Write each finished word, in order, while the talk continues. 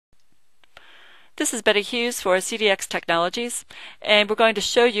This is Betty Hughes for CDX Technologies, and we're going to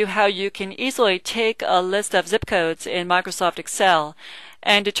show you how you can easily take a list of zip codes in Microsoft Excel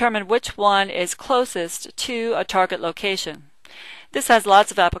and determine which one is closest to a target location. This has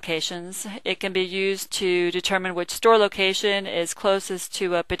lots of applications. It can be used to determine which store location is closest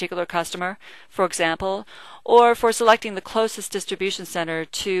to a particular customer, for example, or for selecting the closest distribution center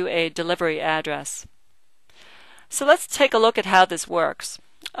to a delivery address. So let's take a look at how this works.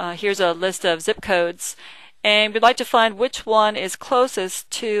 Here's a list of zip codes, and we'd like to find which one is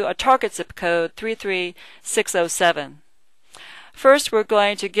closest to a target zip code 33607. First, we're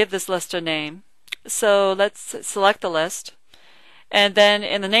going to give this list a name. So let's select the list, and then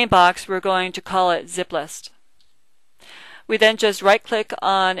in the name box we're going to call it zip list. We then just right-click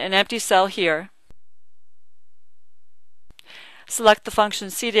on an empty cell here, select the function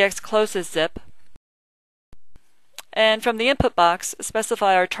CDX closest zip, and from the input box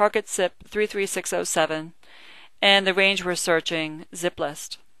specify our target zip 33607 and the range we're searching, zip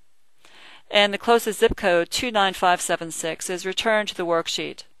list. And the closest zip code 29576 is returned to the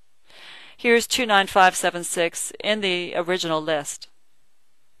worksheet. Here's 29576 in the original list.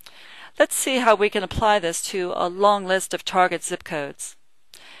 Let's see how we can apply this to a long list of target zip codes.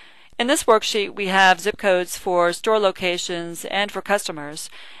 In this worksheet we have zip codes for store locations and for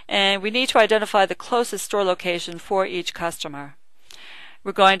customers, and we need to identify the closest store location for each customer.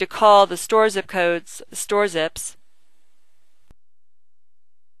 We're going to call the store zip codes store zips,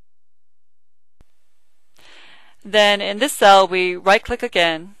 then in this cell we right-click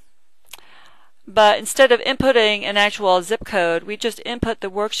again, but instead of inputting an actual zip code we just input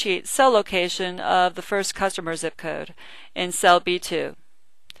the worksheet cell location of the first customer zip code in cell B2.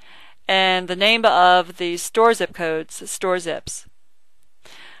 And the name of the store zip codes, store zips.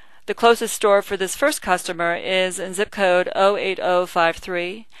 The closest store for this first customer is in zip code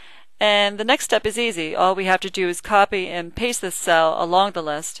 08053, and the next step is easy. All we have to do is copy and paste this cell along the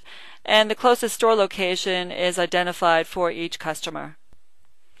list, and the closest store location is identified for each customer.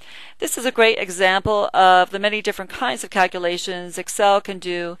 This is a great example of the many different kinds of calculations Excel can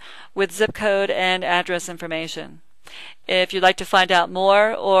do with zip code and address information. If you'd like to find out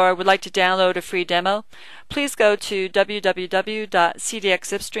more or would like to download a free demo, please go to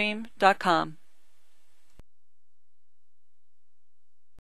www.cdxzipstream.com.